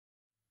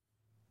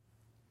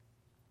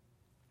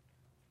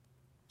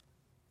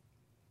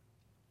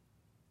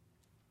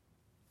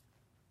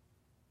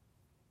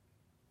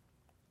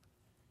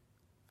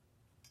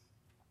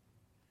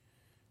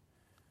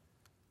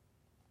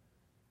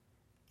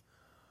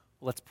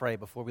Let's pray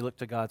before we look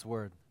to God's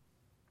Word.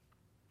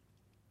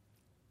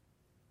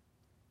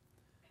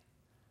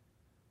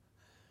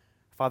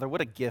 Father,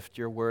 what a gift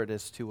your Word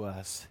is to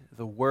us.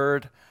 The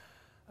Word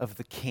of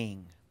the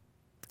King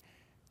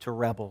to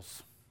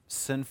rebels,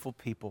 sinful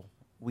people.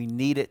 We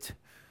need it.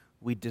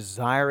 We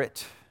desire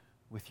it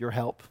with your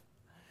help.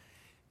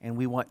 And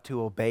we want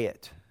to obey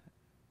it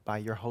by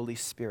your Holy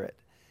Spirit.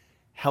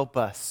 Help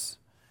us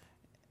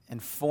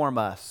and form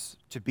us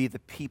to be the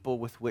people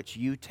with which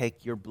you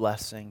take your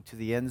blessing to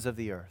the ends of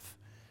the earth.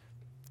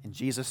 In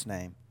Jesus'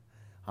 name,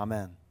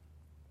 amen.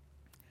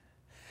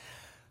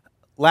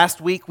 Last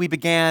week we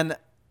began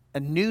a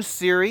new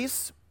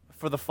series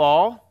for the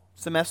fall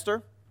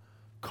semester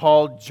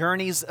called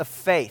Journeys of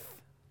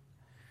Faith.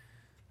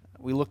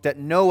 We looked at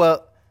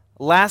Noah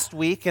last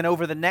week, and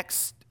over the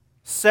next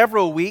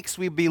several weeks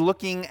we'll be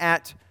looking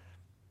at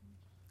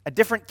a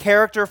different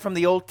character from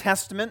the Old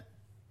Testament.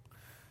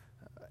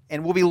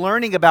 And we'll be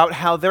learning about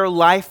how their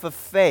life of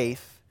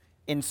faith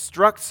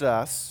instructs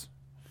us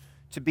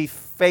to be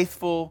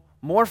faithful,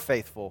 more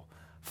faithful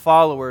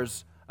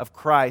followers of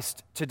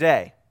Christ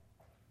today.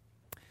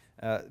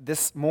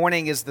 This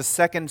morning is the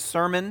second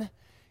sermon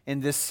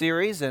in this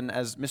series, and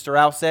as Mr.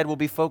 Al said, we'll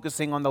be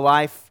focusing on the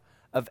life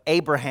of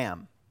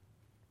Abraham.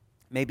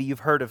 Maybe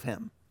you've heard of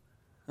him.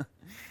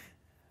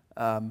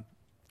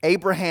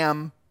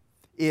 Abraham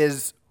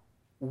is,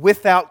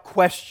 without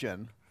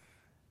question,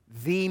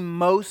 the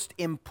most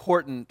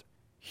important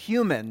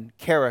human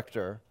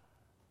character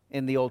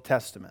in the Old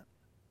Testament.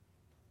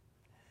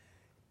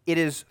 It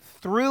is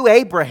through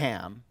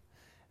Abraham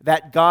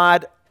that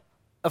God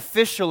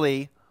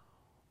officially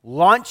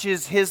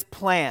launches his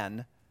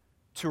plan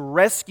to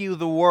rescue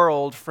the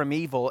world from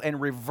evil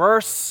and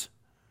reverse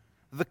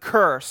the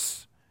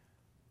curse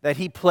that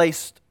he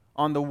placed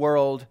on the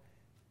world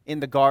in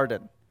the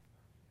garden.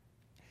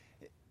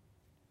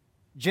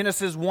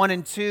 Genesis 1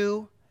 and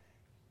 2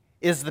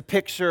 is the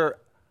picture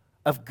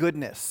of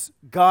goodness.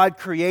 God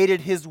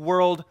created his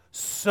world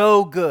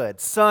so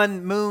good.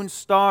 Sun, moon,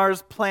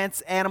 stars,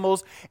 plants,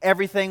 animals,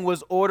 everything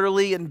was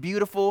orderly and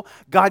beautiful.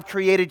 God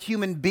created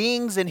human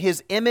beings in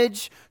his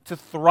image to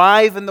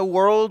thrive in the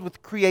world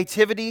with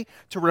creativity,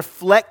 to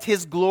reflect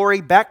his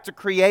glory back to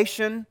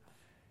creation,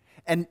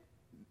 and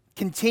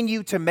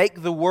continue to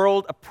make the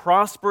world a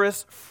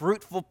prosperous,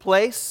 fruitful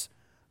place.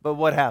 But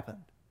what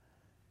happened?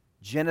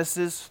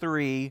 Genesis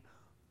 3,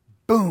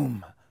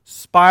 boom,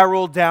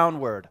 spiraled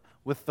downward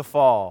with the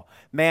fall.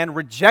 Man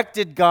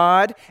rejected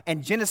God,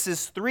 and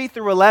Genesis 3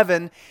 through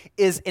 11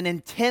 is an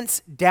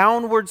intense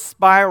downward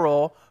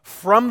spiral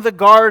from the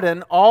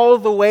garden all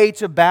the way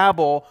to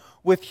Babel,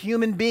 with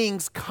human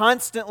beings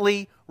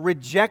constantly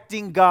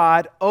rejecting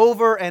God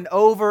over and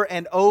over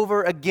and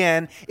over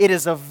again. It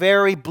is a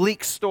very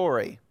bleak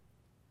story.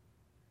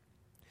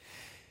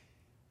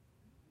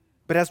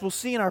 But as we'll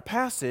see in our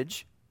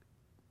passage,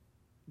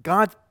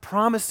 God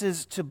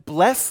promises to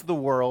bless the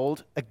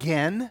world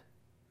again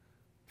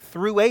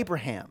through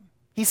Abraham.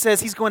 He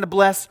says he's going to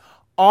bless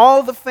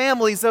all the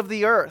families of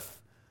the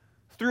earth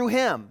through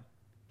him.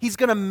 He's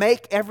going to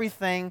make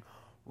everything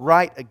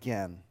right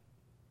again.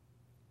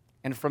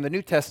 And from the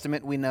New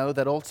Testament, we know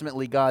that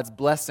ultimately God's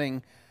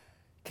blessing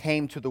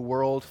came to the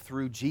world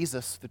through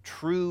Jesus, the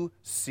true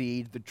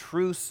seed, the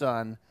true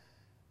son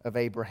of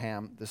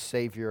Abraham, the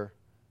Savior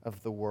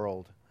of the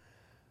world.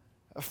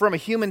 From a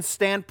human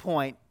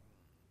standpoint,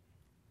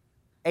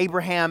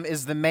 Abraham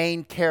is the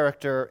main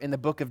character in the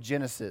book of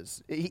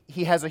Genesis.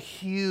 He has a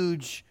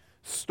huge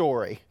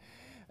story.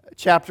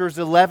 Chapters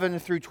 11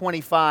 through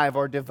 25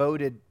 are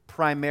devoted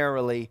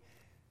primarily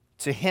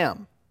to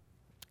him.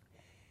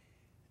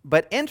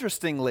 But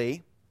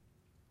interestingly,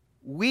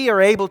 we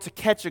are able to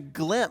catch a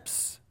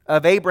glimpse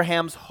of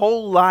Abraham's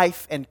whole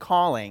life and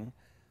calling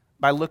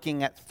by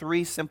looking at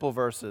 3 simple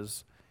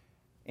verses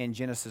in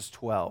Genesis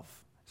 12.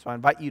 So I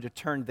invite you to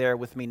turn there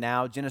with me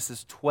now.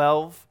 Genesis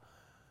 12,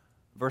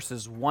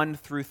 verses 1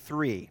 through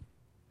 3.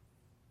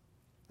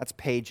 That's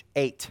page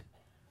 8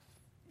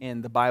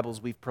 in the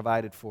Bibles we've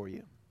provided for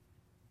you.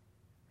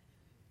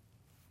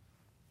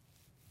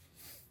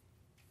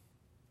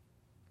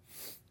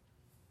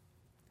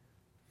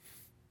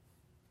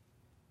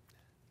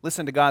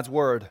 Listen to God's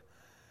word.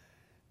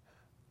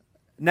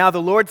 Now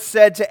the Lord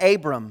said to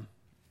Abram,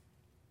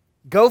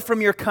 "Go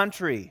from your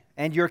country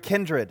and your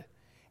kindred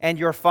and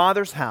your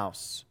father's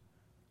house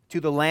to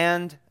the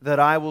land that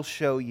I will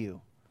show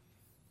you.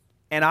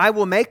 And I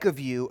will make of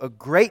you a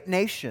great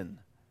nation,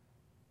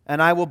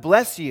 and I will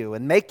bless you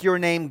and make your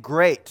name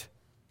great,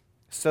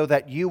 so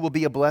that you will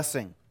be a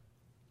blessing.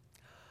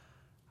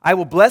 I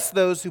will bless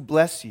those who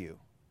bless you,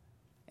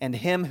 and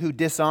him who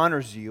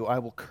dishonors you I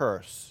will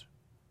curse.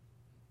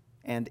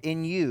 And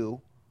in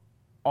you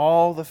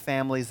all the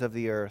families of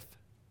the earth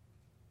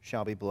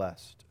shall be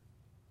blessed."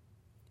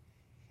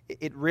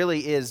 It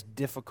really is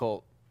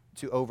difficult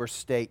to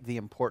overstate the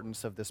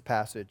importance of this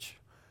passage.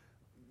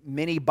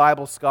 Many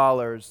Bible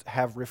scholars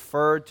have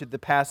referred to the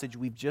passage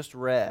we've just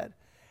read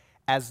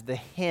as the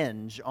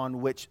hinge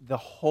on which the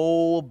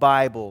whole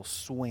Bible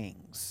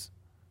swings.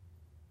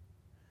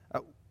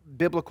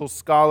 biblical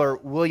scholar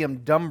William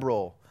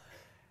Dumbrell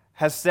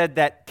has said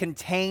that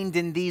contained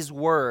in these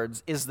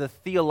words is the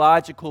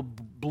theological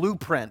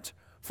blueprint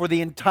for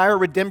the entire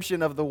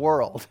redemption of the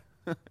world.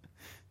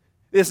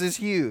 This is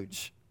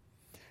huge.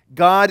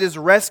 God is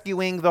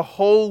rescuing the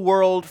whole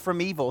world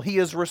from evil. He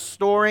is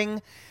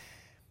restoring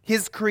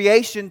His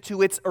creation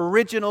to its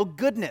original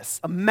goodness,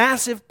 a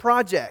massive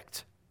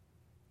project.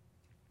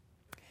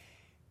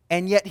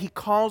 And yet He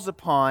calls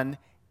upon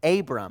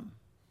Abram,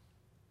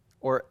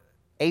 or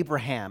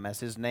Abraham as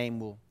his name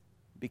will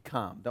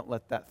become. Don't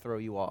let that throw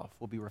you off.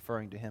 We'll be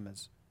referring to him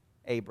as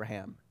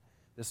Abraham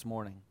this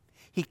morning.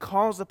 He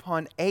calls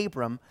upon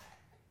Abram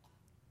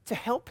to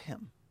help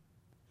him,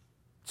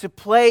 to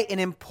play an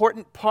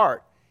important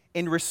part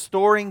in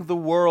restoring the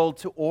world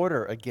to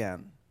order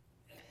again.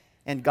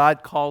 And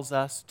God calls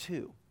us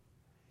too.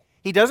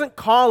 He doesn't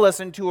call us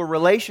into a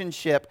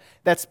relationship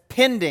that's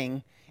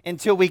pending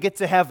until we get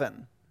to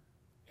heaven.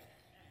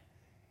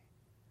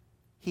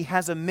 He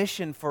has a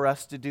mission for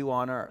us to do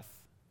on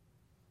earth.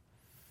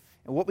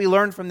 And what we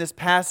learn from this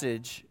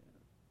passage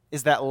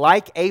is that,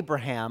 like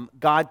Abraham,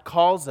 God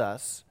calls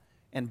us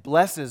and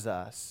blesses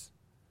us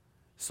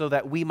so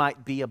that we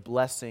might be a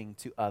blessing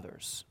to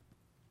others.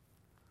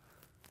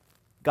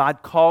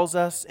 God calls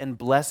us and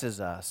blesses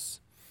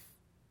us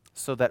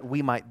so that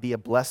we might be a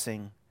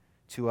blessing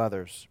to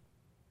others.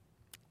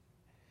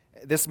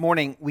 This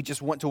morning, we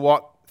just want to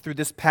walk through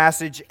this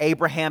passage.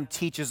 Abraham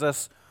teaches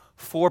us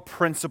 4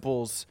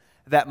 principles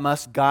that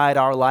must guide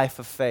our life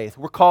of faith.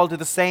 We're called to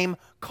the same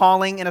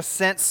calling in a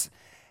sense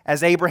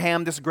as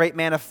Abraham, this great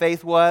man of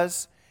faith,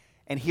 was.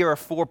 And here are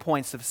 4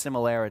 points of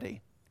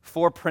similarity,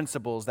 4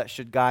 principles that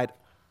should guide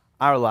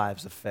our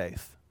lives of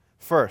faith.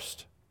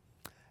 First,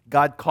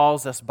 God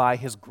calls us by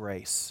His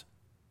grace.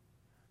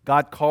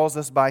 God calls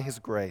us by His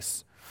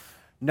grace.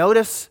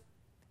 Notice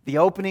the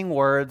opening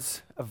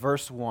words of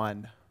verse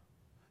 1.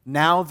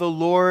 Now the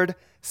Lord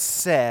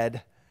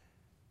said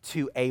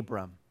to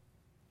Abram.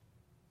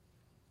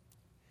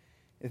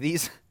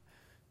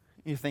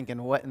 You're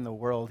thinking, what in the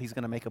world? He's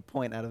going to make a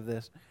point out of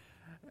this.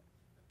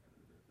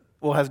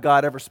 Well, has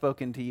God ever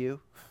spoken to you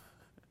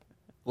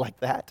like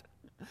that?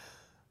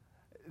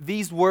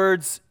 These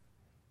words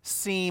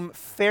seem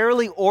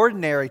fairly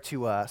ordinary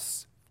to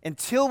us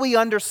until we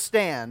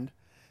understand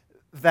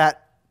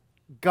that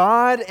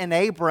God and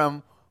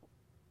Abram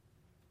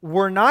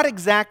were not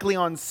exactly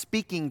on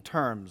speaking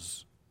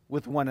terms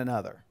with one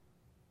another.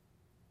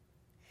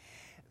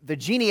 The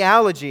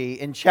genealogy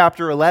in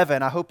chapter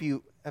 11, I hope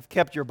you have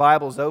kept your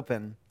Bibles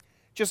open.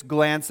 Just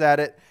glance at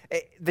it.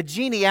 The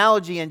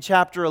genealogy in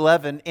chapter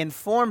 11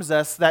 informs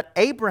us that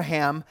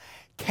Abraham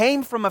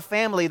came from a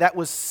family that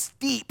was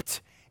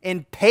steeped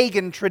in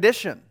pagan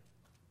tradition.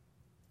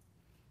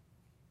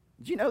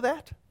 Did you know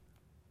that?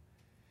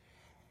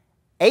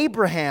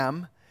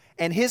 Abraham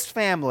and his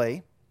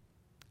family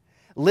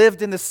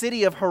lived in the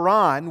city of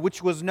Haran,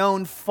 which was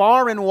known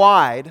far and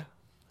wide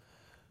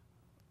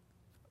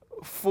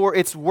for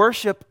its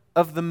worship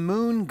of the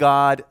moon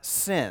god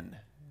Sin.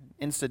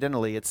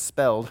 Incidentally, it's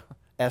spelled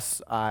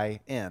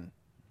S-I-N.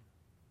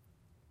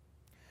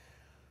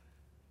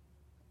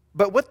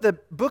 But what the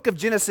book of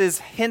Genesis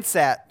hints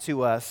at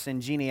to us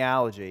in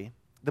genealogy,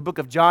 the book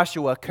of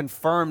Joshua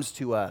confirms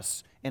to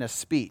us in a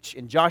speech.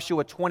 In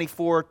Joshua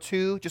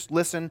 24:2, just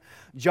listen,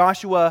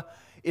 Joshua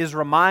is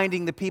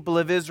reminding the people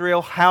of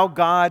Israel how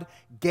God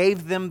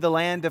gave them the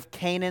land of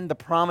Canaan, the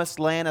promised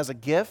land, as a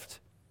gift.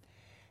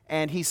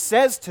 And he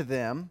says to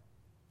them,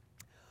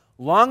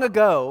 long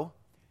ago,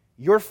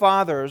 your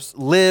fathers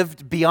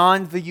lived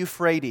beyond the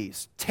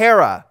Euphrates.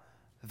 Terah,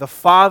 the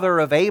father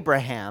of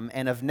Abraham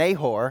and of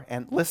Nahor,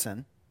 and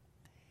listen,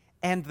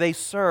 and they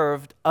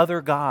served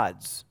other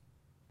gods.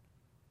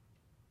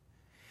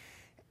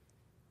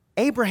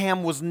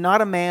 Abraham was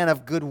not a man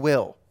of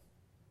goodwill.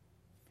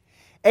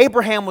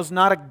 Abraham was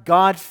not a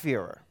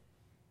God-fearer.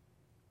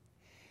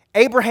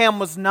 Abraham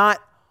was not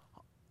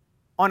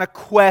on a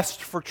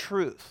quest for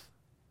truth.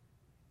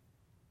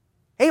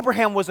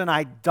 Abraham was an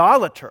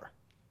idolater.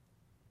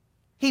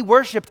 He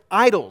worshipped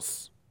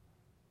idols.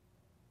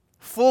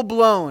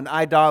 Full-blown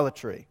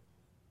idolatry.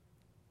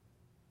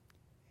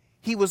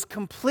 He was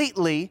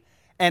completely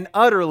and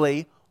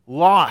utterly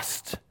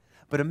lost.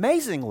 But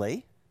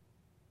amazingly,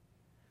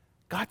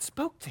 God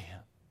spoke to him.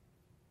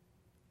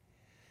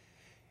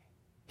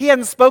 He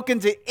hadn't spoken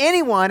to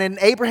anyone in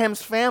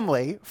Abraham's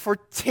family for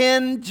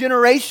 10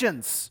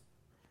 generations.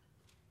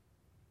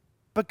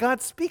 But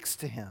God speaks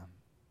to him.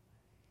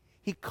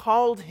 He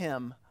called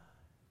him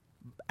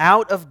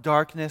out of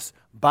darkness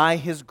by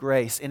His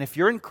grace. And if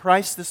you're in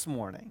Christ this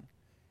morning,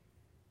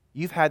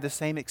 you've had the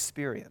same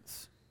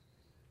experience.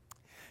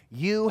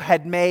 You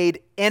had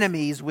made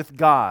enemies with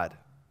God.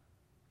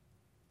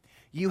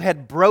 You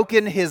had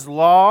broken His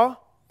law,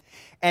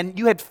 and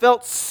you had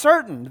felt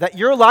certain that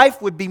your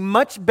life would be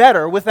much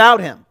better without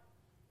Him.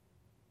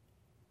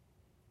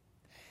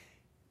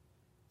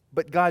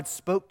 But God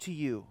spoke to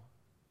you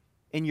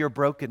in your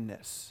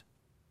brokenness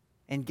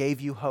and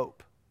gave you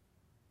hope.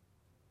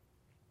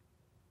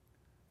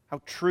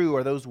 How true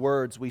are those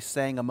words we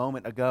sang a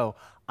moment ago?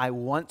 I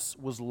once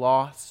was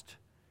lost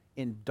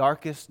in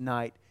darkest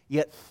night,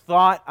 yet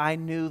thought I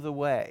knew the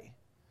way.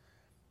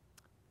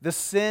 The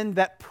sin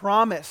that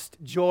promised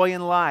joy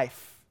in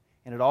life,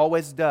 and it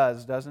always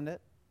does, doesn't it?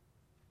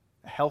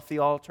 A healthy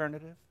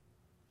alternative,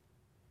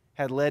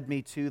 had led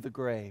me to the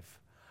grave.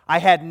 I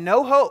had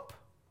no hope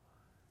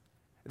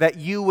that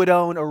you would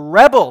own a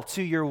rebel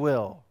to your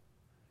will.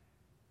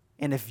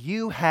 And if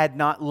you had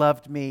not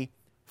loved me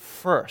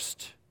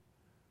first,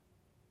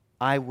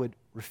 I would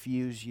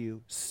refuse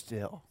you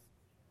still.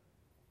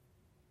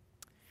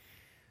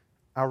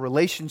 Our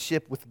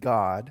relationship with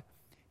God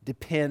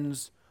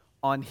depends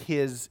on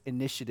His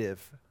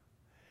initiative.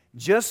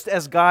 Just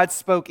as God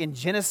spoke in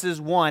Genesis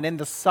 1, in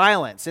the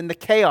silence, in the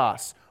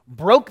chaos,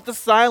 broke the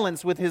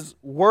silence with His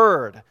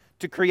word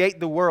to create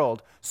the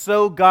world,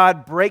 so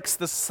God breaks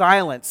the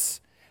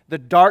silence, the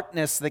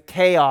darkness, the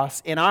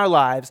chaos in our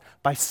lives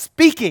by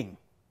speaking,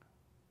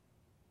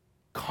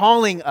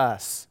 calling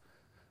us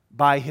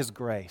by His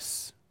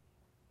grace.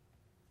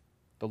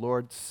 The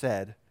Lord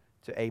said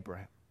to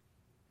Abraham.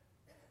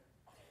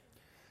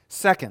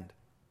 Second,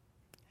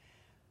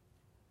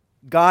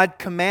 God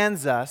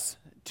commands us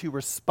to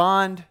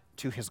respond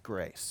to His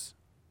grace.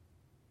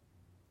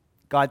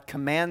 God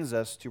commands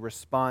us to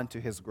respond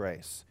to His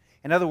grace.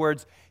 In other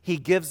words, He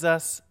gives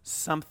us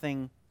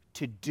something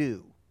to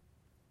do.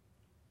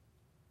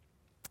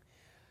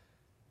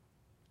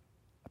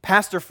 A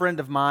pastor friend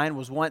of mine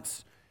was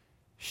once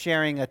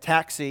sharing a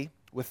taxi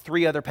with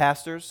 3 other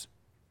pastors.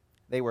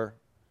 They were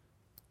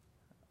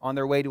on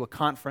their way to a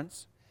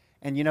conference.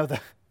 And you know,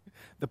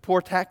 the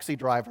poor taxi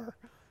driver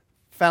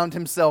found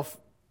himself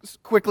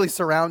quickly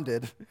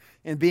surrounded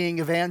and being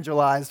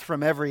evangelized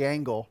from every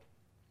angle,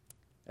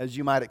 as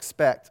you might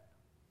expect.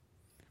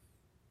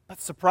 But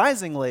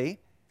surprisingly,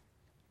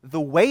 the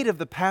weight of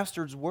the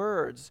pastor's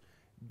words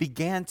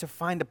began to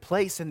find a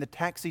place in the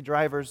taxi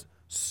driver's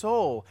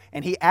soul.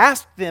 And he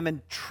asked them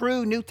in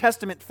true New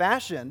Testament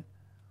fashion,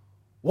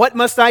 "What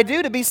must I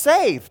do to be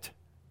saved?"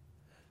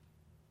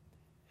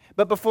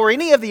 But before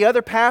any of the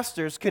other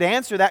pastors could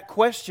answer that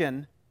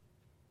question,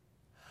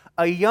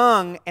 a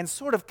young and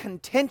sort of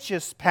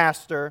contentious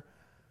pastor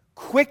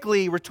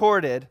quickly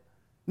retorted,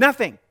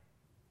 "Nothing.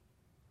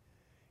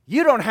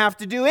 You don't have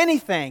to do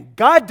anything.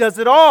 God does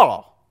it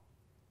all."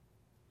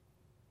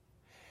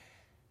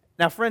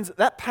 Now, friends,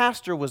 that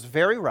pastor was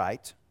very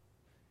right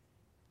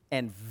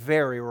and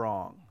very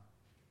wrong.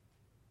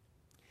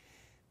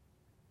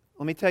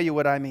 Let me tell you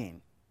what I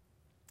mean.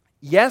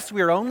 Yes,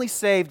 we are only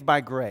saved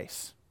by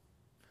grace.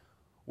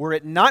 Were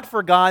it not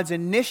for God's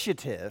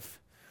initiative,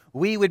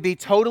 we would be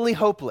totally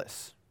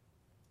hopeless.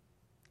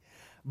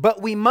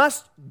 But we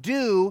must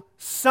do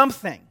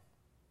something.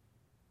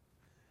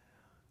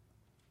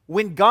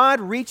 When God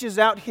reaches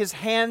out His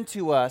hand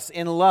to us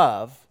in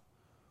love,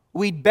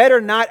 we'd better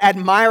not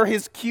admire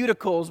His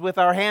cuticles with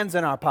our hands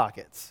in our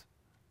pockets.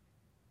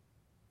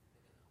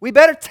 We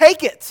better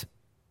take it.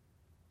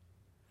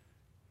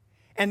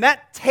 And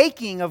that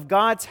taking of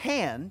God's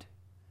hand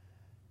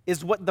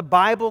is what the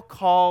Bible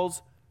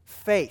calls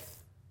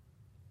faith.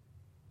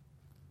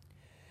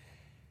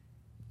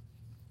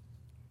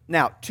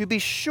 Now, to be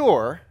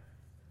sure,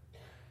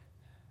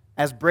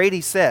 as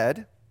Brady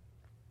said,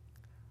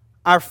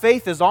 our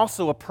faith is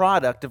also a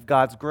product of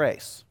God's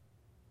grace.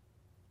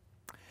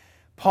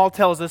 Paul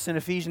tells us in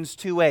Ephesians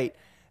 2:8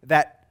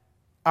 that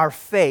our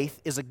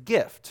faith is a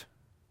gift.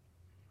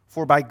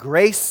 For by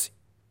grace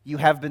you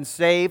have been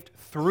saved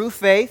through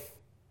faith,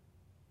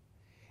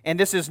 and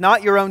this is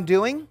not your own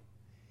doing.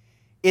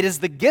 It is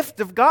the gift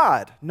of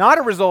God, not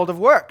a result of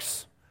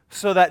works,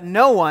 so that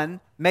no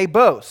one may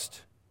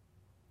boast.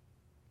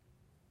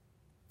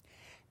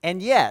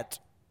 And yet,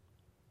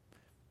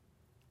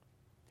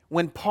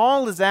 when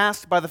Paul is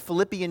asked by the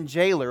Philippian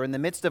jailer in the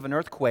midst of an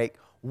earthquake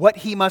what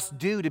he must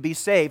do to be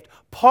saved,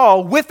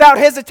 Paul, without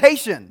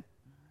hesitation,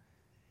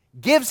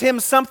 gives him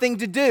something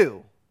to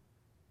do.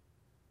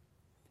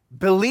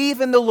 Believe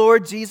in the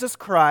Lord Jesus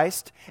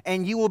Christ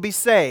and you will be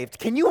saved.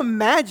 Can you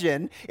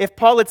imagine if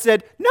Paul had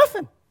said,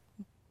 "Nothing.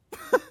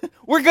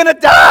 We're going to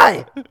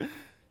die."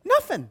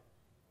 Nothing.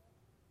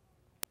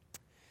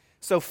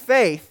 So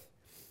faith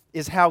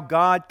is how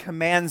God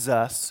commands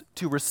us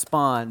to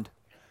respond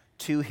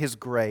to His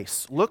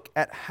grace. Look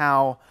at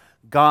how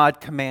God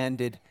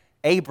commanded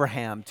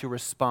Abraham to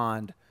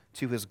respond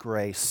to His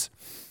grace.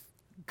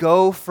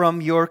 "Go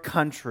from your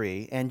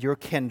country and your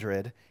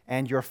kindred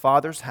and your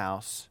father's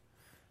house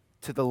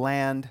to the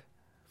land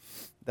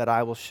that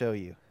I will show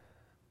you."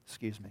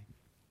 Excuse me.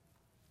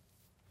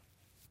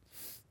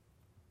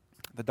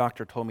 The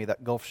doctor told me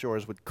that Gulf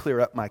Shores would clear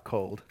up my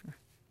cold.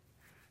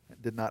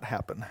 It did not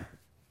happen.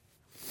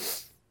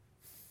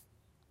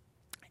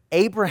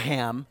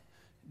 Abraham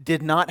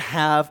did not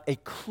have a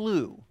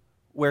clue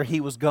where he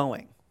was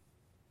going,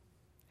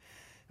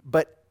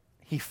 but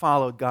he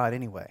followed God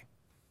anyway.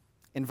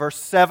 In verse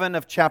 7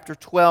 of chapter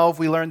 12,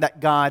 we learn that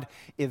God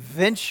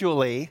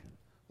eventually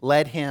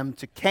led him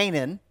to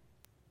Canaan,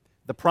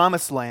 the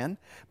promised land.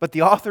 But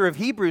the author of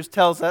Hebrews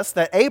tells us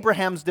that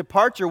Abraham's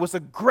departure was a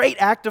great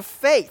act of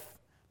faith.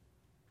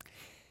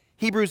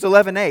 Hebrews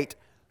 11:8,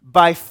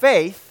 by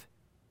faith,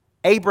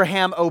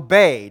 Abraham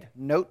obeyed.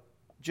 Note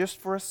just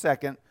for a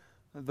second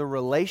the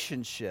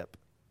relationship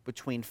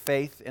between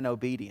faith and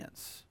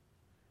obedience.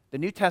 The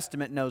New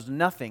Testament knows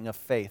nothing of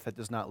faith that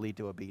does not lead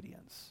to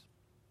obedience.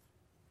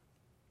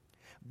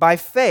 By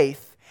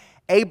faith,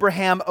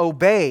 Abraham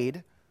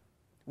obeyed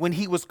when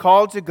he was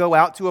called to go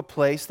out to a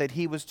place that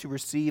he was to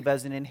receive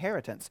as an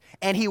inheritance.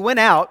 And he went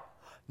out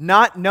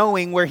not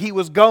knowing where he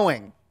was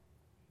going.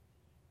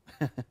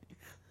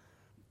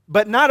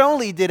 But not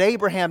only did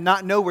Abraham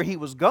not know where he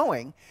was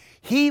going,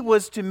 he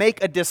was to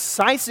make a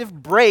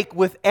decisive break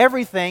with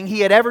everything he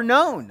had ever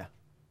known.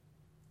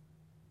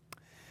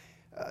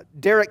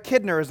 Derek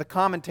Kidner is a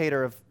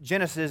commentator of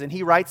Genesis, and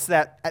he writes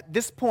that at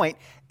this point,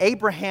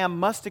 Abraham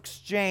must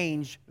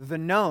exchange the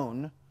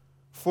known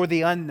for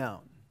the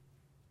unknown.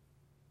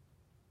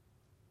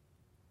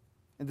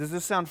 And does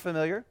this sound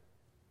familiar?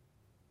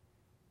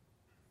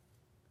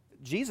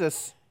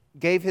 Jesus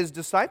gave his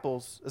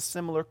disciples a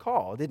similar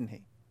call, didn't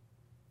he?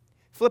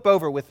 Flip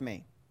over with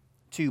me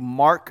to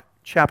Mark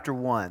chapter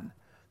 1.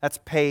 That's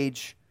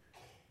page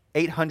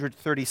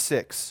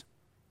 836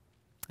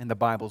 in the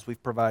Bibles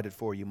we've provided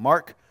for you.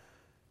 Mark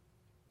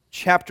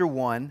chapter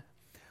 1.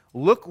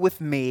 Look with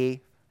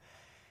me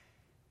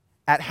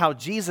at how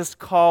Jesus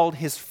called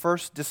his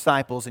first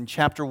disciples in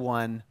chapter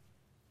 1,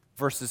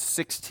 verses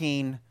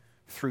 16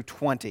 through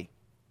 20.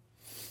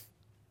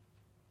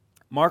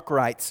 Mark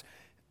writes,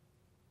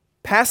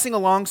 passing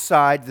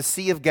alongside the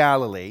Sea of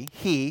Galilee,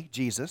 he,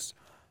 Jesus,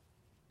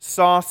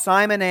 saw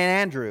Simon and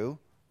Andrew,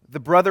 the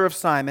brother of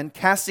Simon,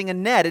 casting a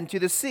net into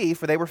the sea,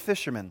 for they were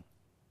fishermen.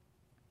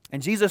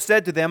 And Jesus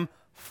said to them,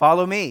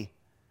 follow me,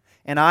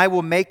 and I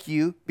will make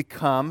you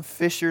become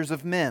fishers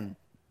of men.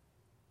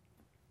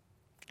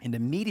 And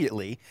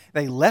immediately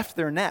they left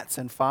their nets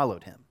and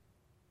followed him.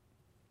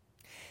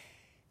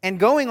 And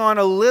going on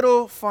a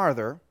little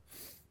farther,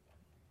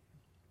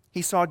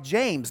 he saw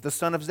James, the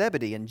son of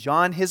Zebedee, and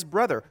John, his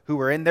brother, who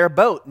were in their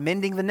boat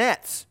mending the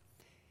nets.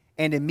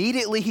 And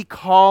immediately he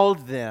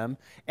called them,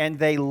 and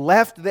they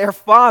left their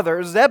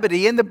father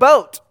Zebedee in the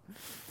boat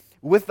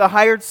with the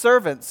hired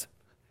servants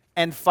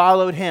and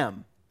followed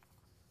him.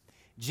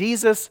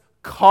 Jesus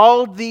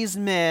called these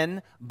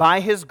men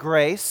by his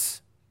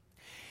grace,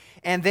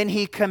 and then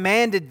he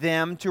commanded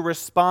them to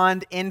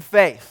respond in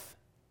faith.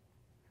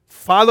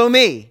 Follow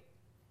me.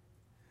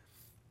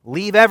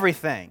 Leave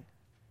everything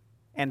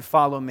and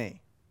follow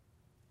me.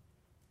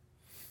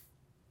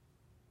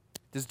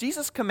 Does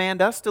Jesus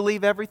command us to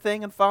leave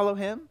everything and follow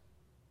him?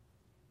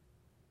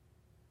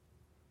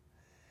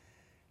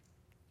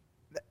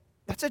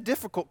 That's a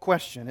difficult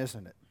question,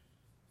 isn't it?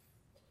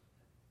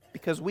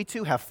 Because we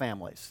too have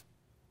families,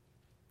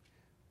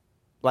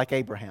 like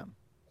Abraham,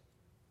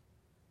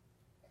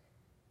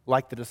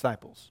 like the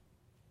disciples.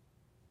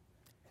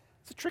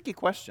 It's a tricky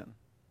question.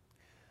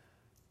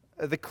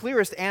 The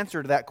clearest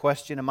answer to that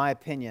question, in my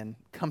opinion,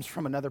 comes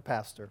from another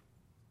pastor.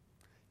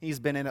 He's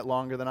been in it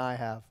longer than I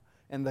have.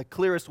 And the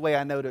clearest way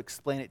I know to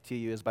explain it to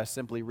you is by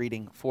simply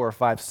reading 4 or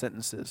 5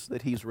 sentences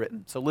that he's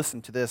written. So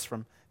listen to this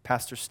from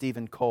Pastor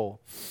Stephen Cole.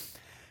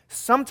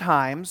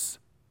 Sometimes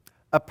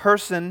a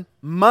person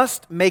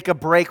must make a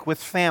break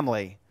with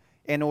family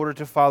in order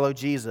to follow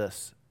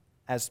Jesus,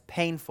 as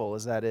painful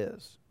as that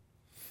is.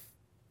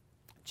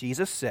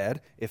 Jesus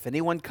said, if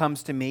anyone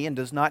comes to me and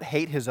does not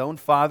hate his own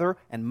father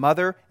and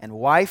mother and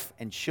wife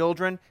and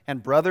children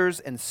and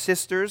brothers and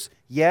sisters,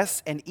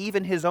 yes, and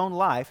even his own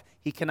life,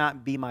 he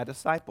cannot be my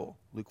disciple.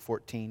 Luke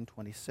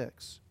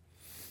 14:26.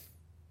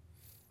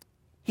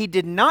 He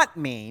did not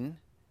mean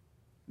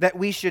that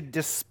we should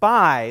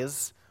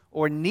despise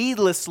or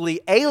needlessly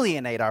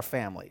alienate our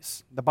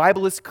families. The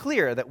Bible is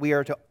clear that we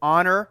are to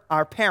honor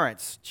our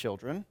parents,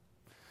 children,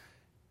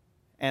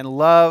 and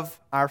love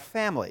our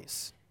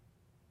families.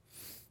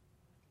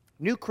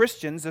 New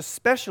Christians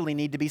especially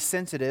need to be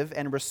sensitive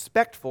and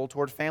respectful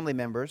toward family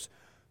members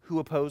who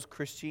oppose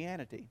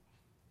Christianity.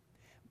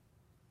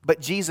 But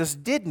Jesus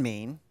did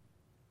mean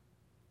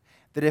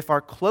that if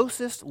our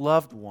closest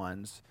loved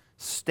ones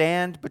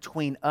stand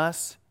between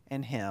us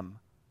and him,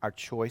 our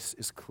choice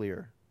is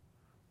clear.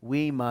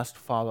 We must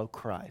follow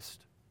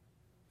Christ.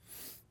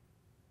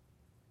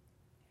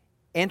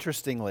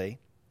 Interestingly,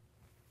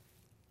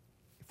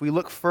 if we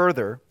look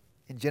further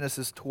in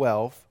Genesis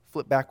 12,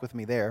 flip back with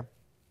me there,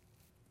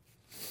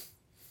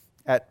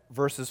 at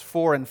verses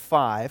 4 and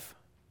 5,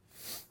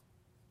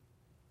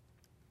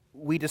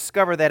 we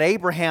discover that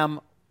Abraham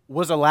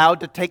was allowed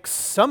to take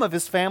some of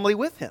his family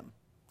with him.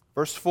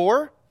 Verse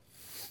 4,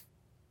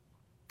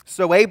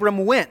 so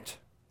Abram went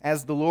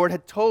as the Lord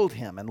had told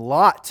him, and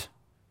Lot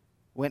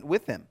went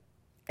with him.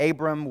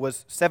 Abram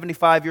was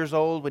 75 years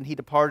old when he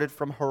departed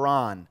from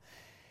Haran.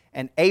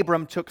 And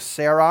Abram took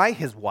Sarai,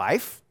 his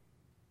wife,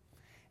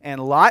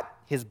 and Lot,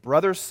 his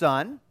brother's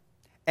son,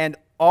 and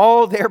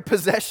all their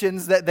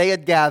possessions that they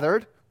had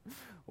gathered.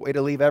 Way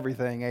to leave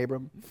everything,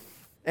 Abram.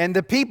 and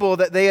the people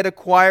that they had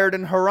acquired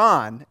in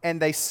Haran,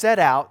 and they set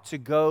out to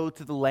go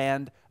to the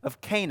land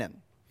of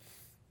Canaan.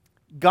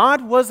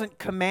 God wasn't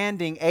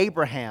commanding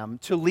Abraham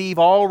to leave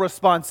all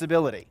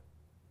responsibility.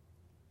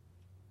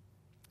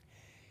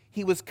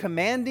 He was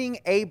commanding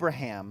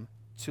Abraham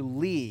to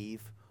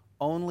leave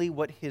only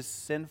what his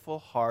sinful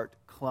heart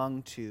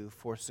clung to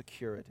for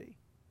security.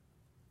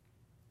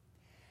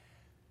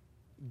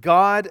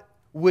 God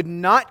would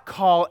not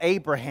call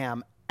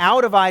Abraham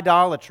out of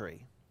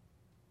idolatry,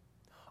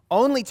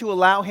 only to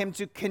allow him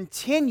to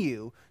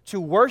continue to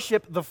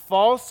worship the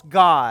false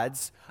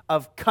gods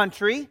of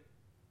country,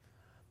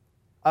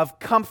 of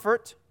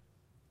comfort,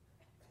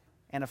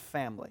 and of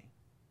family.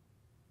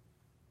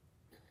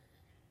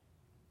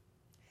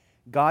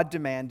 God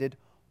demanded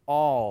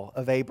all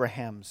of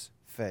Abraham's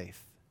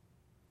faith.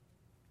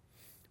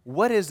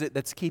 What is it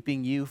that's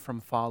keeping you from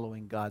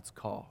following God's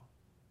call?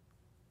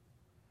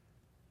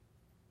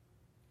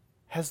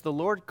 Has the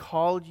Lord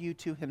called you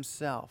to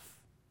Himself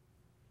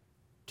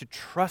to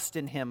trust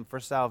in Him for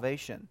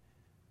salvation,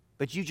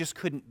 but you just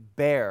couldn't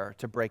bear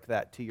to break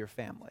that to your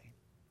family?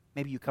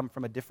 Maybe you come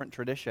from a different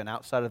tradition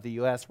outside of the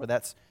U.S. where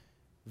that's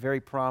very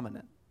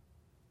prominent.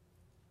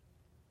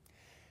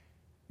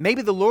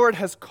 Maybe the Lord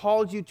has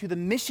called you to the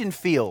mission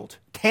field,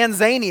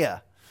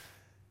 Tanzania.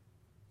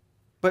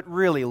 But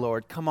really,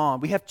 Lord, come on,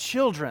 we have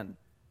children.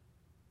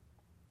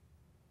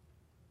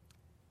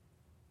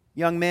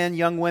 Young men,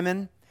 young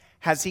women,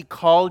 has He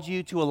called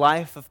you to a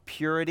life of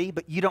purity,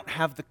 but you don't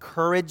have the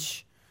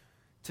courage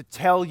to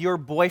tell your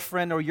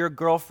boyfriend or your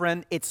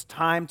girlfriend it's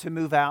time to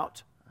move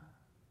out?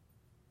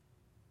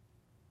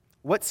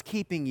 What's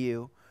keeping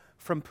you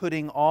from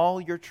putting all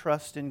your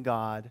trust in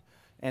God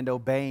and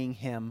obeying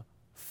Him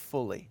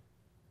fully?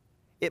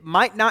 It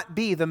might not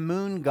be the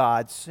moon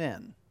god's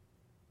sin,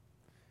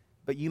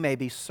 but you may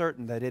be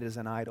certain that it is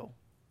an idol.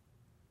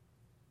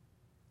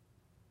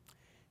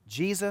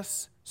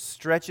 Jesus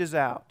stretches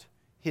out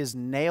His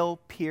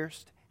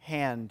nail-pierced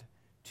hand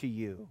to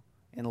you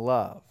in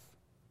love.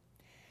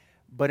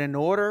 But in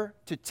order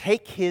to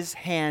take His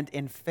hand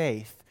in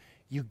faith,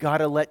 you got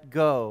to let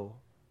go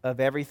of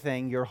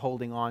everything you're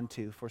holding on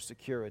to for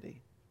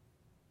security.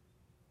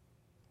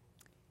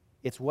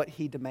 It's what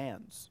He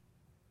demands.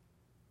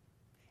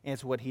 And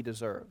it's what He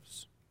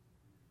deserves.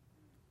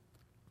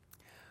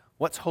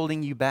 What's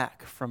holding you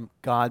back from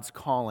God's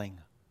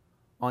calling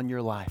on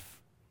your life?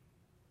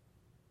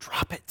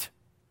 Drop it.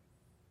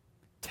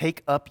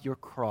 Take up your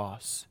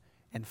cross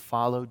and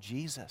follow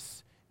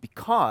Jesus.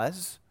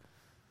 Because,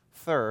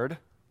 third,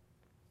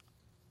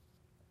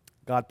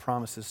 God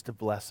promises to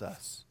bless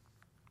us.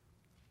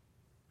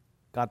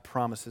 God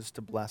promises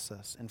to bless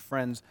us. And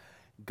friends,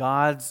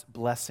 God's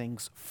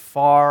blessings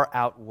far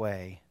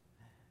outweigh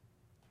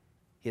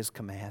His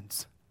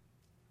commands.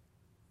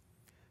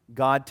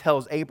 God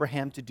tells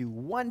Abraham to do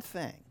one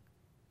thing: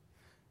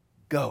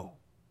 go.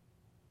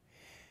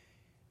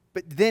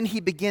 But then He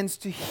begins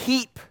to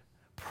heap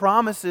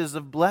promises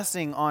of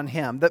blessing on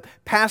him. The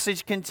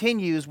passage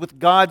continues with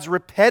God's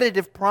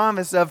repetitive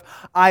promise of,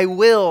 I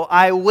will,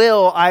 I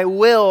will, I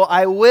will,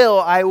 I will,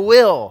 I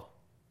will.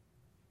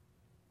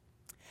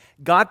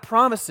 God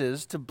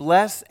promises to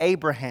bless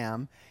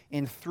Abraham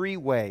in three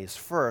ways.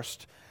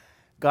 First,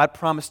 God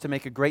promised to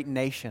make a great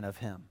nation of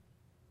him.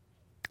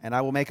 And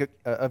I will make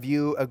of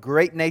you a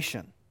great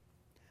nation.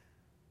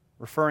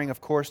 Referring, of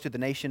course, to the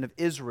nation of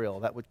Israel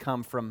that would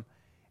come from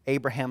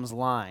Abraham's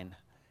line.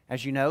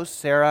 As you know,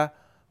 Sarah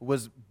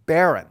was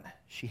barren.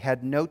 She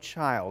had no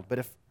child. But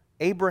if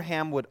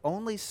Abraham would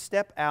only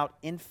step out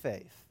in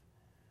faith,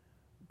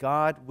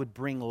 God would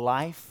bring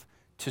life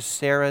to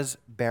Sarah's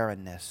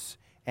barrenness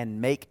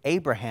and make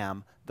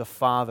Abraham the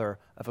father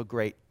of a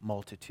great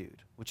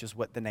multitude, which is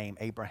what the name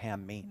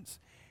Abraham means.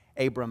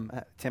 Abram,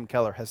 Tim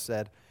Keller has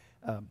said,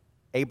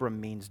 Abram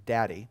means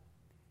daddy,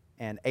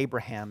 and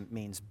Abraham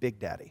means big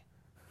daddy.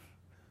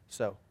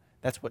 So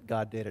that's what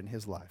God did in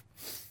his life.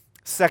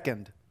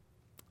 Second,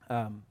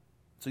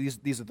 so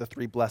these are the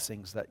three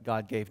blessings that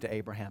God gave to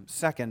Abraham.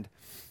 Second,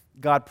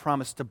 God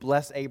promised to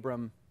bless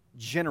Abram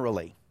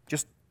generally,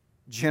 just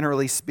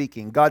generally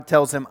speaking. God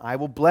tells him, I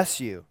will bless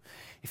you.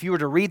 If you were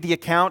to read the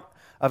account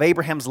of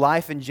Abraham's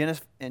life in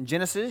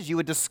Genesis, you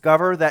would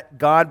discover that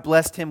God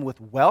blessed him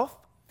with wealth,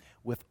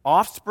 with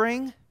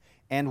offspring,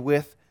 and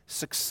with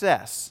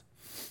success.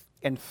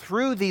 And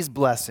through these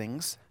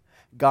blessings,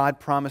 God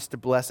promised to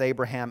bless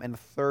Abraham in a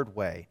third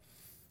way.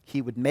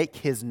 He would make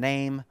his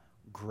name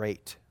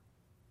great.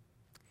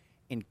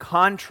 In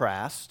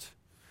contrast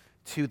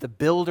to the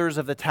builders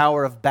of the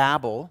Tower of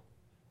Babel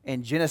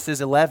in Genesis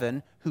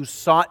 11, who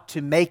sought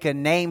to make a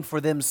name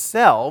for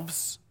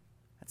themselves,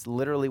 that's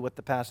literally what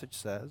the passage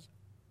says,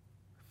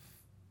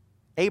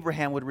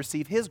 Abraham would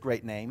receive his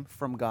great name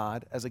from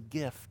God as a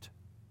gift.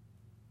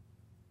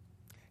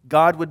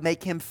 God would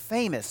make him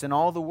famous in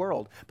all the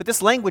world. But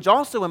this language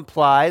also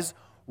implies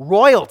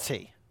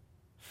royalty.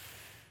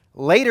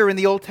 Later in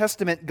the Old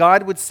Testament,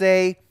 God would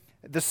say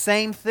the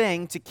same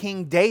thing to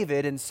King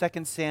David in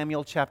 2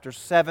 Samuel chapter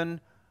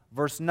 7,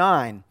 verse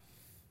 9.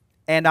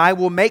 And I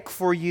will make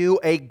for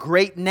you a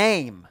great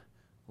name,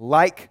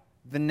 like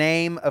the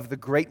name of the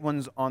great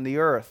ones on the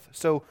earth.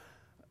 So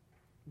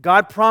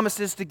God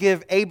promises to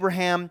give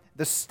Abraham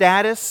the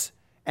status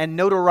and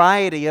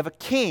notoriety of a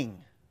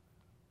king.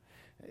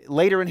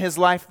 Later in his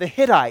life, the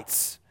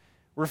Hittites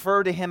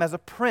refer to him as a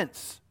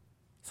prince.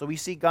 So we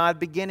see God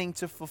beginning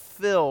to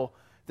fulfill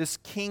this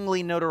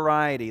kingly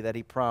notoriety that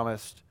he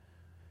promised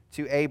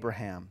to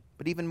Abraham.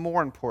 But even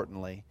more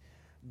importantly,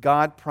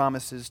 God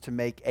promises to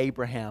make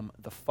Abraham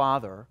the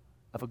father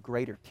of a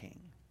greater king.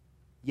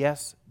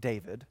 Yes,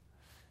 David,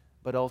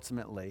 but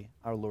ultimately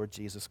our Lord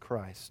Jesus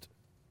Christ.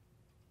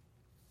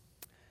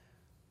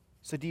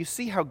 So do you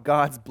see how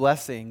God's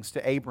blessings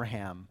to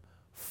Abraham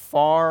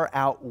far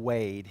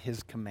outweighed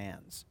his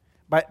commands?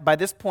 By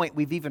this point,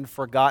 we've even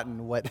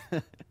forgotten what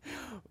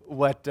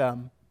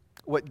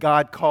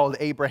God called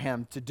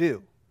Abraham to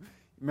do.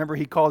 Remember,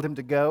 he called him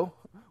to go?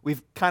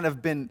 We've kind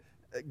of been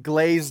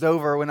glazed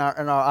over in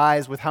our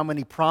eyes with how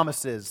many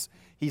promises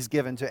he's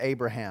given to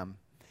Abraham.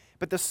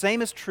 But the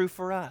same is true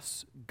for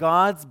us.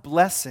 God's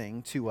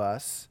blessing to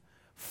us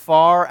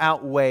far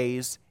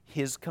outweighs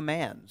his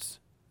commands.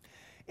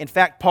 In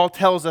fact, Paul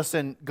tells us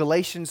in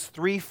Galatians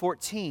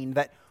 3:14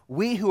 that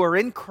we who are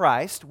in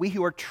Christ, we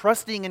who are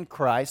trusting in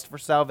Christ for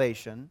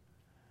salvation,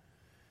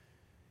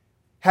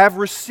 have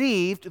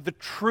received the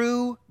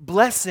true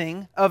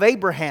blessing of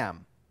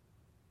Abraham,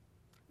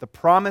 the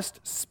promised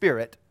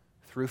Spirit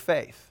through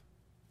faith.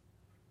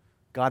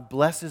 God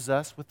blesses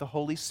us with the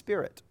Holy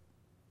Spirit.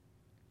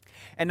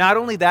 And not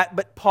only that,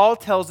 but Paul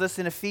tells us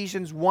in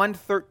Ephesians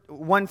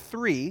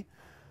 1:3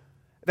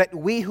 that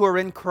we who are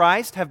in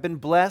Christ have been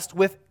blessed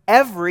with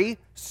every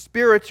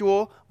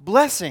spiritual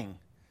blessing.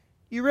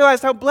 You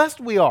realize how blessed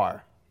we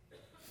are.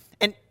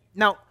 And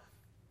now,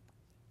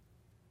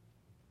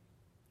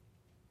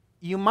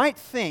 you might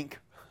think,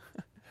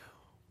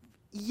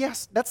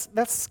 yes,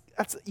 that's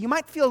you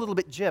might feel a little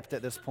bit gypped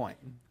at this point.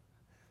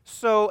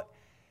 So,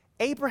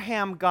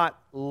 Abraham got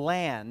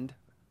land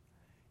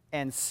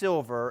and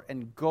silver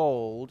and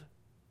gold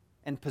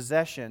and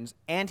possessions,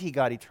 and he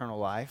got eternal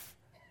life.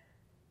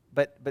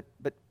 But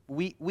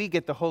we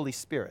get the Holy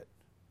Spirit.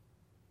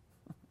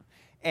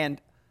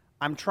 And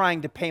I'm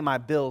trying to pay my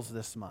bills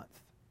this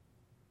month.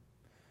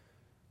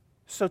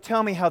 So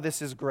tell me how this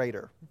is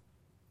greater.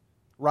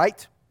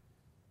 Right?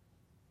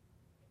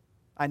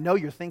 I know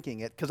you're thinking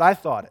it because I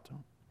thought it.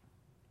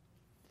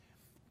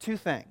 Two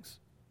things.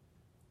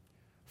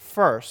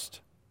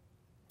 First,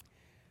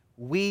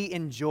 we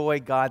enjoy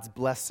God's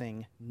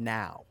blessing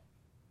now.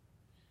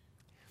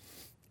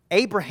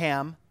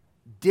 Abraham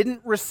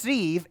didn't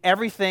receive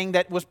everything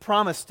that was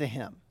promised to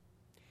him.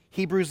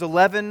 Hebrews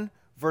 11,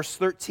 verse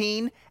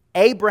 13,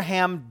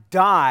 Abraham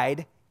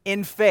died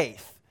in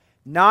faith,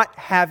 not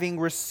having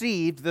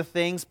received the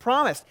things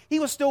promised. He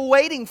was still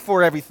waiting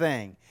for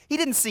everything. He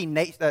didn't see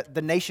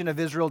the nation of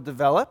Israel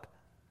develop.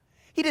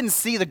 He didn't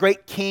see the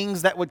great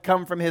kings that would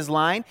come from his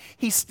line.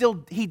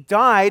 He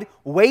died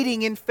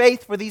waiting in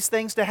faith for these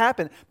things to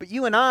happen. But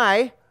you and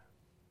I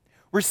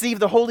receive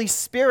the Holy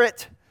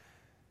Spirit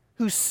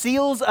who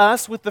seals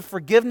us with the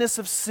forgiveness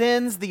of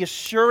sins, the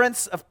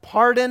assurance of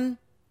pardon,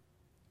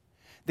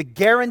 the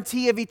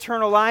guarantee of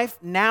eternal life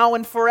now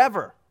and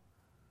forever.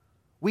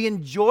 We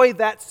enjoy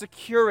that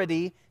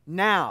security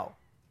now.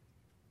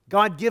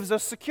 God gives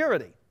us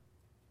security.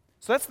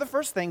 So that's the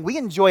first thing. We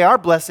enjoy our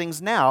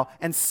blessings now.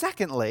 And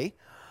secondly,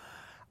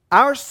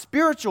 our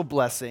spiritual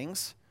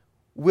blessings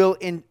will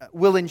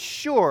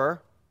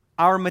ensure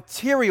our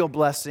material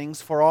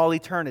blessings for all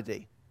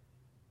eternity.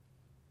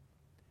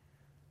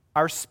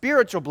 Our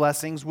spiritual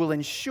blessings will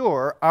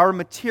ensure our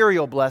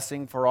material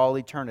blessing for all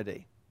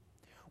eternity.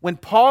 When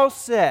Paul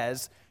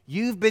says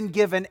you've been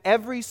given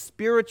every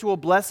spiritual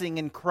blessing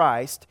in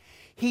Christ,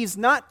 he's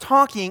not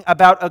talking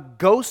about a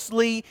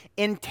ghostly,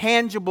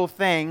 intangible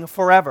thing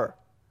forever.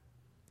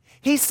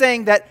 He's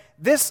saying that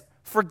this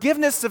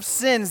forgiveness of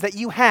sins that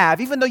you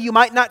have, even though you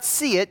might not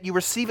see it, you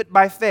receive it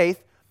by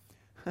faith,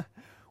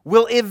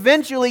 will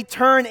eventually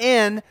turn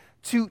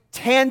into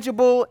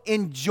tangible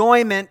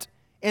enjoyment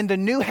in the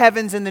new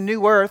heavens and the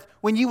new earth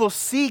when you will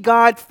see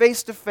God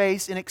face to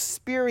face and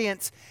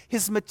experience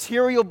His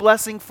material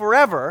blessing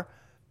forever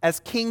as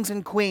kings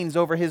and queens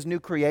over His new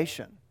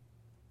creation.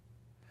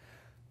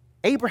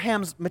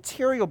 Abraham's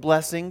material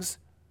blessings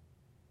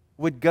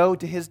would go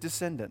to his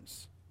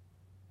descendants.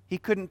 He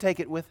couldn't take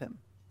it with him.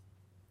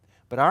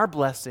 But our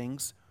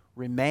blessings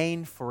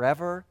remain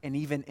forever and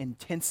even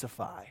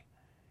intensify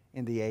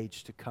in the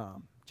age to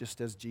come.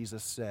 Just as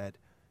Jesus said,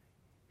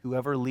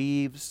 whoever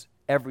leaves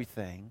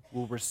everything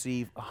will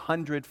receive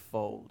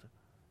 100-fold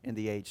in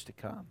the age to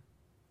come.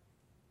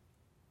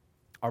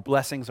 Our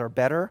blessings are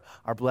better,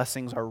 our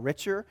blessings are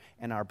richer,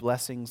 and our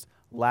blessings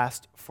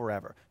last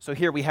forever. So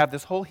here we have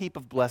this whole heap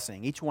of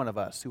blessing, each one of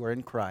us who are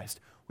in Christ.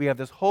 We have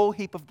this whole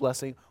heap of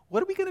blessing.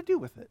 What are we going to do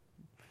with it?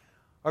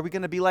 Are we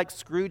going to be like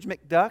Scrooge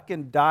McDuck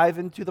and dive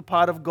into the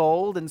pot of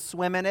gold and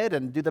swim in it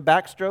and do the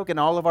backstroke and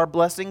all of our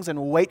blessings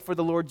and wait for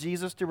the Lord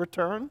Jesus to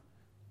return?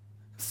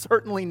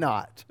 Certainly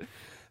not.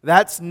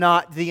 That's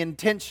not the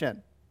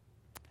intention.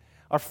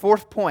 Our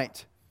fourth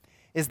point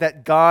is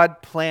that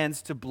God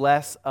plans to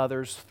bless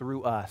others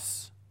through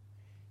us.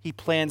 He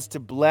plans to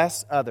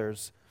bless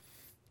others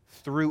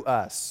through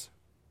us.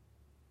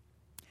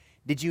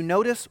 Did you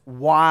notice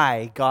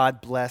why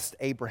God blessed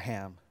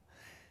Abraham?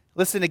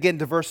 Listen again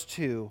to verse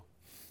 2.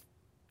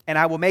 And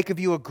I will make of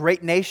you a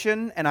great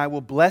nation, and I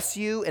will bless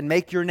you and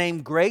make your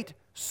name great,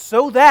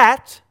 so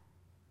that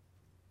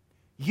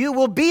you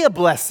will be a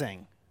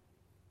blessing.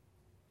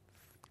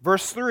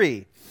 Verse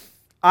 3.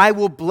 I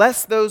will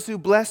bless those who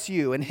bless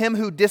you, and him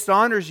who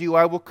dishonors you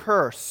I will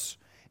curse.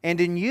 And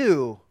in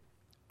you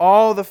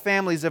all the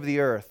families of the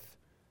earth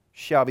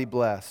shall be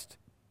blessed.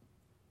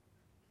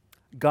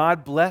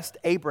 God blessed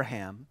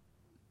Abraham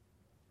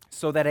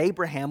so that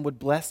Abraham would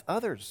bless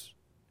others,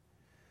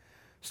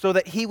 so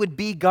that he would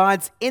be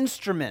God's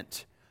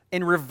instrument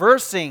in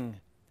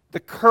reversing the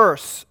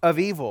curse of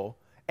evil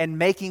and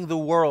making the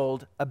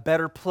world a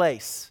better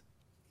place.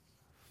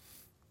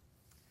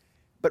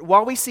 But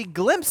while we see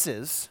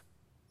glimpses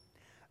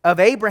of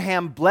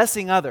Abraham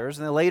blessing others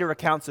in the later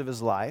accounts of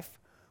his life,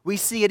 we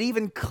see it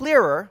even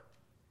clearer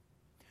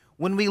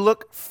when we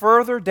look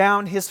further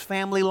down his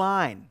family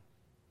line.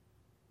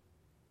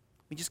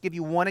 Let me just give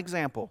you one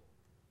example.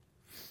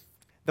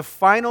 The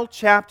final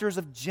chapters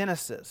of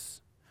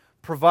Genesis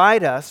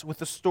provide us with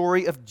the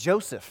story of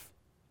Joseph,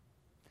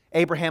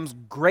 Abraham's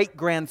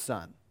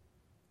great-grandson.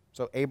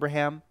 So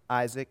Abraham,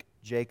 Isaac,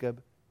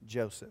 Jacob,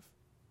 Joseph.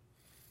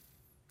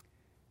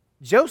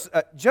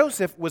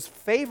 Joseph was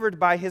favored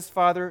by his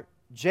father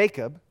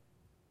Jacob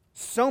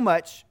so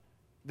much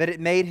that it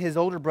made his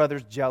older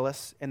brothers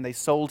jealous, and they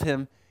sold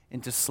him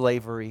into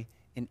slavery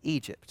in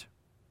Egypt.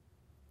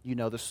 You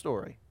know the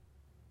story.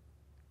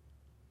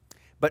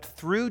 But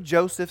through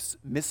Joseph's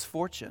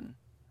misfortune,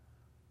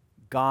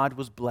 God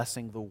was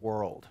blessing the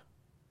world.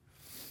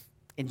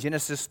 In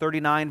Genesis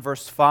 39,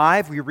 verse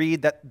 5, we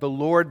read that the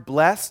Lord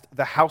blessed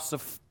the house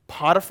of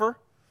Potiphar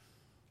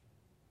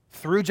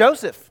through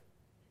Joseph.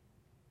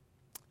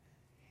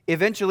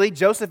 Eventually,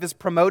 Joseph is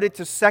promoted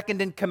to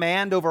second in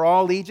command over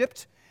all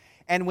Egypt.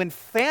 And when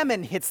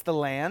famine hits the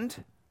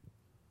land,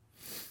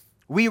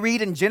 we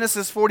read in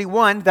Genesis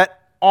 41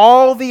 that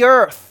all the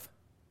earth,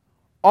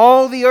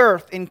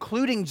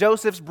 including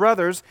Joseph's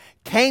brothers,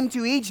 came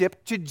to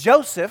Egypt to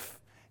Joseph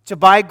to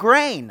buy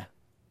grain.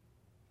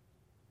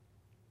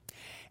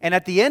 And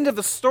at the end of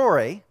the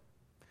story,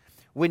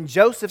 when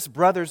Joseph's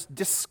brothers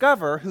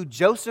discover who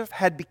Joseph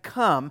had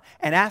become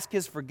and ask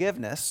his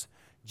forgiveness,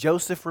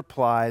 Joseph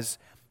replies,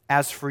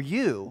 "As for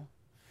you,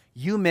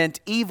 you meant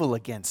evil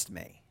against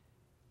me,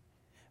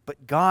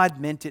 but God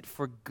meant it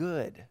for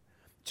good,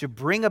 to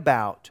bring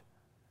about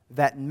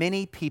that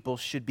many people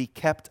should be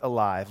kept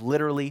alive,"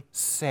 literally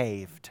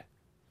saved,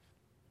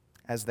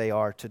 as they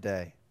are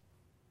today.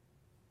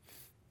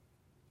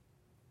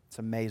 It's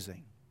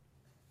amazing.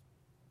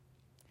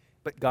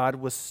 But God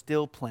was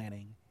still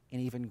planning an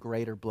even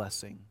greater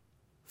blessing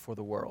for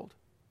the world.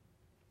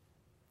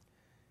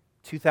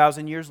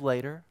 2,000 years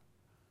later,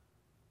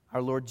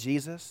 our Lord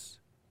Jesus,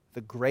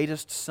 the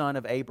greatest son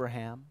of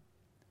Abraham,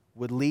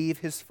 would leave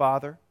his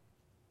father,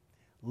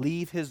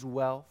 leave his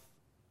wealth,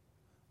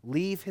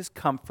 leave his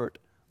comfort,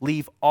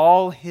 leave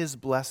all his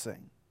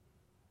blessing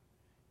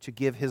to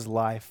give his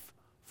life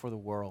for the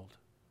world.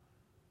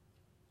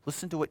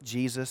 Listen to what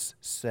Jesus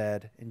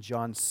said in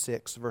John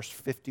 6, verse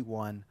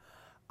 51.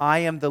 I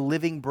am the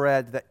living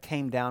bread that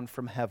came down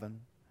from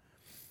heaven.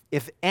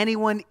 If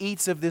anyone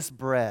eats of this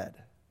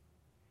bread,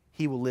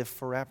 he will live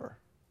forever.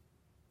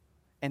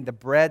 And the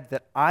bread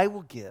that I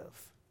will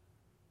give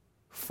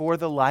for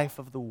the life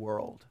of the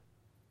world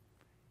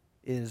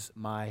is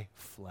my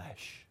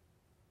flesh.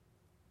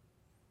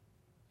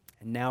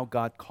 And now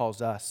God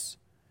calls us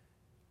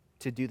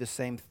to do the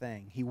same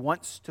thing. He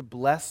wants to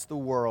bless the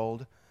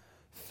world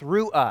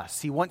through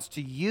us. He wants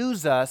to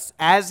use us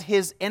as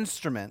His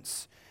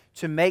instruments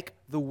to make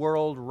the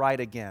world right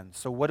again.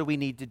 So what do we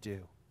need to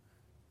do?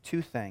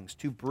 Two things,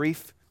 two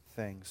brief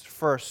things.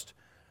 First,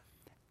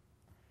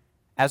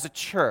 as a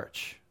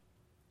church,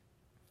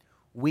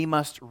 we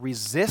must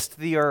resist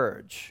the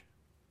urge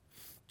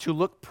to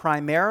look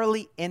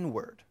primarily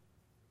inward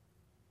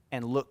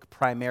and look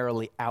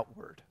primarily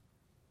outward.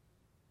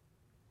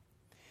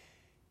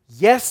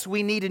 Yes,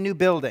 we need a new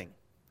building.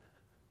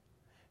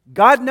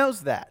 God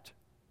knows that.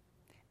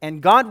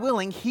 And God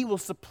willing, He will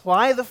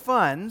supply the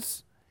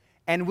funds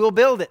and we'll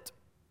build it.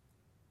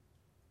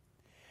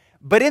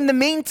 But in the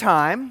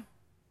meantime,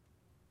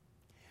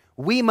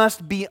 we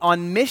must be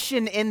on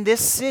mission in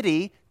this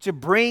city to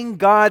bring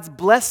God's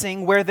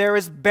blessing where there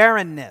is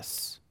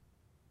barrenness.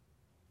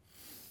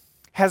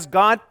 Has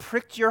God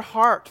pricked your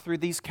heart through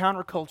these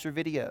counterculture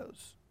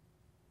videos?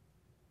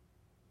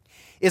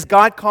 Is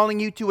God calling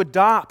you to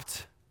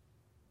adopt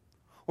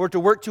or to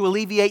work to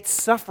alleviate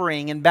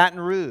suffering in Baton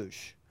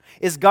Rouge?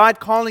 Is God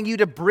calling you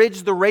to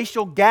bridge the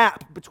racial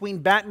gap between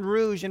Baton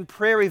Rouge and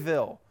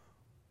Prairieville?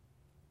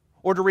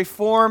 Or to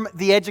reform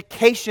the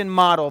education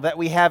model that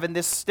we have in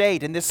this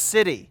state, in this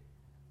city?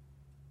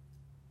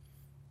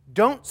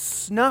 Don't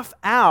snuff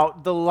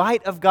out the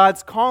light of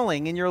God's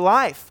calling in your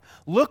life.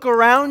 Look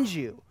around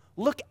you.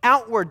 Look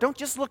outward. Don't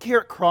just look here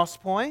at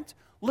Crosspoint.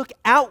 Look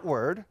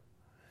outward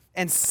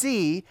and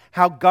see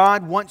how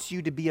God wants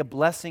you to be a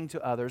blessing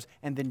to others,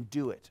 and then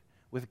do it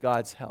with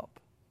God's help.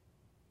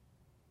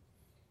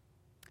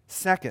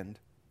 Second,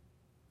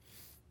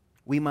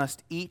 we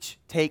must each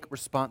take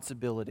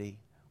responsibility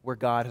where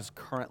God has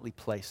currently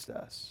placed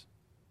us.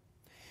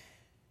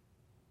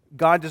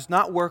 God does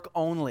not work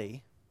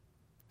only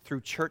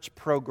through church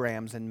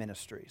programs and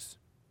ministries.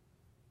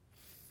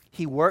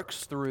 He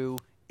works through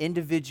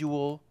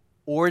individual,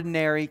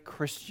 ordinary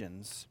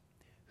Christians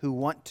who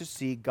want to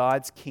see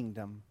God's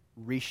kingdom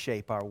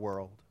reshape our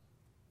world.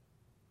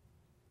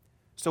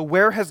 So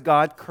where has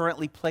God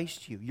currently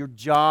placed you? Your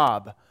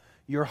job,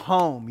 your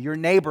home, your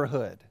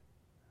neighborhood.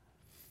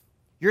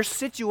 Your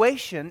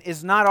situation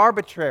is not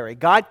arbitrary.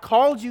 God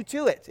called you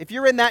to it. If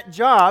you're in that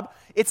job,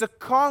 it's a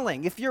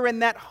calling. If you're in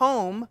that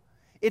home,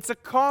 it's a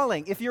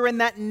calling. If you're in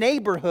that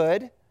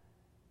neighborhood,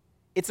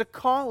 it's a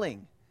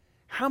calling.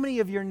 How many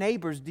of your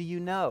neighbors do you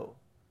know?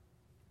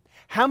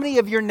 How many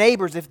of your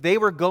neighbors, if they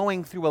were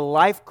going through a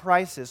life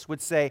crisis,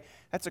 would say,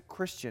 that's a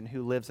Christian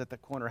who lives at the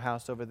corner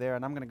house over there,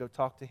 and I'm going to go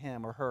talk to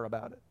him or her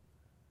about it?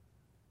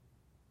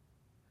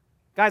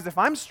 Guys, if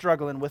I'm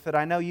struggling with it,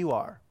 I know you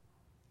are.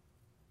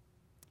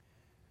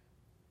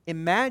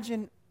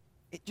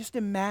 Just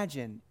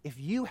imagine if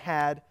you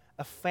had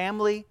a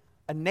family,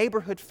 a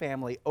neighborhood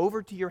family,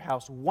 over to your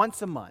house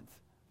once a month.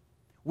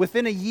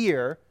 Within a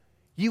year,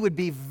 you would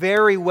be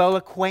very well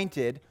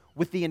acquainted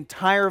with the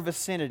entire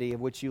vicinity of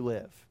which you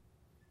live.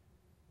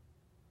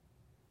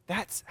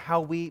 That's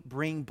how we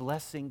bring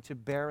blessing to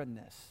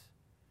barrenness.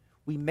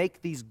 We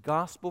make these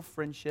gospel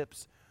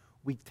friendships,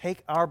 we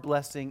take our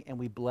blessing and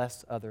we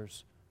bless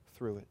others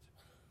through it.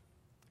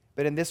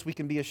 But in this we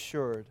can be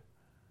assured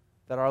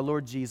that our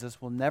Lord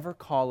Jesus will never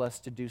call us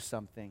to do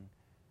something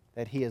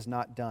that He has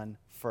not done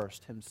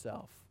first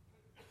Himself.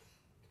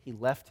 He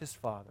left His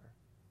Father.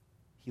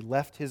 He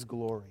left His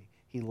glory.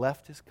 He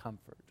left His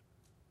comfort.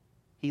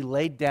 He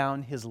laid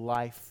down His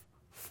life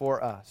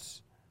for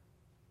us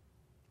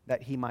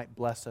that He might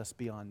bless us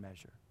beyond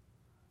measure.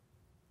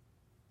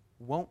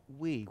 Won't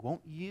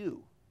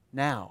you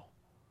now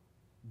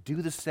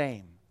do the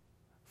same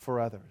for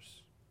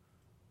others?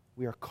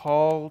 We are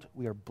called,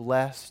 we are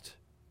blessed,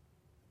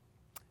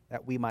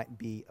 that we might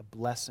be a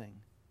blessing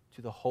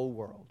to the whole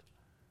world,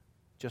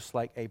 just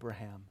like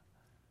Abraham,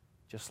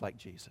 just like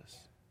Jesus.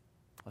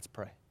 Let's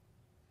pray.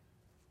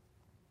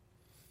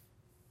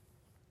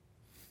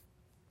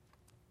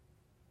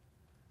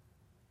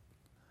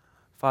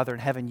 Father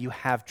in heaven, you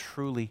have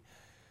truly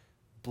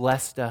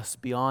blessed us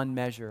beyond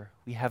measure.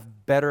 We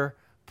have better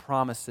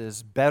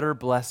promises, better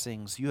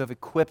blessings. You have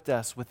equipped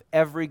us with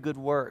every good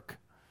work.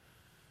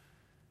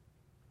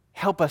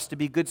 Help us to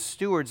be good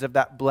stewards of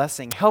that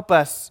blessing. Help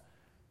us,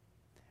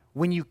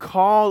 when you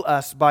call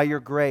us by your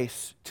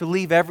grace, to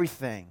leave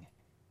everything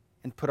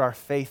and put our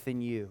faith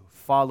in you,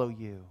 follow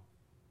you.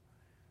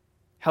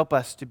 Help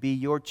us to be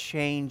your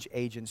change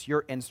agents,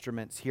 your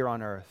instruments here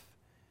on earth,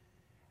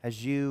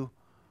 as you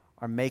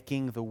are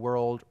making the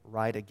world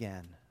right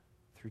again.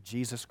 Through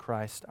Jesus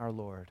Christ our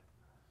Lord.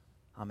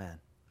 Amen.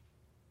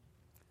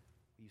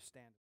 Will you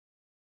stand?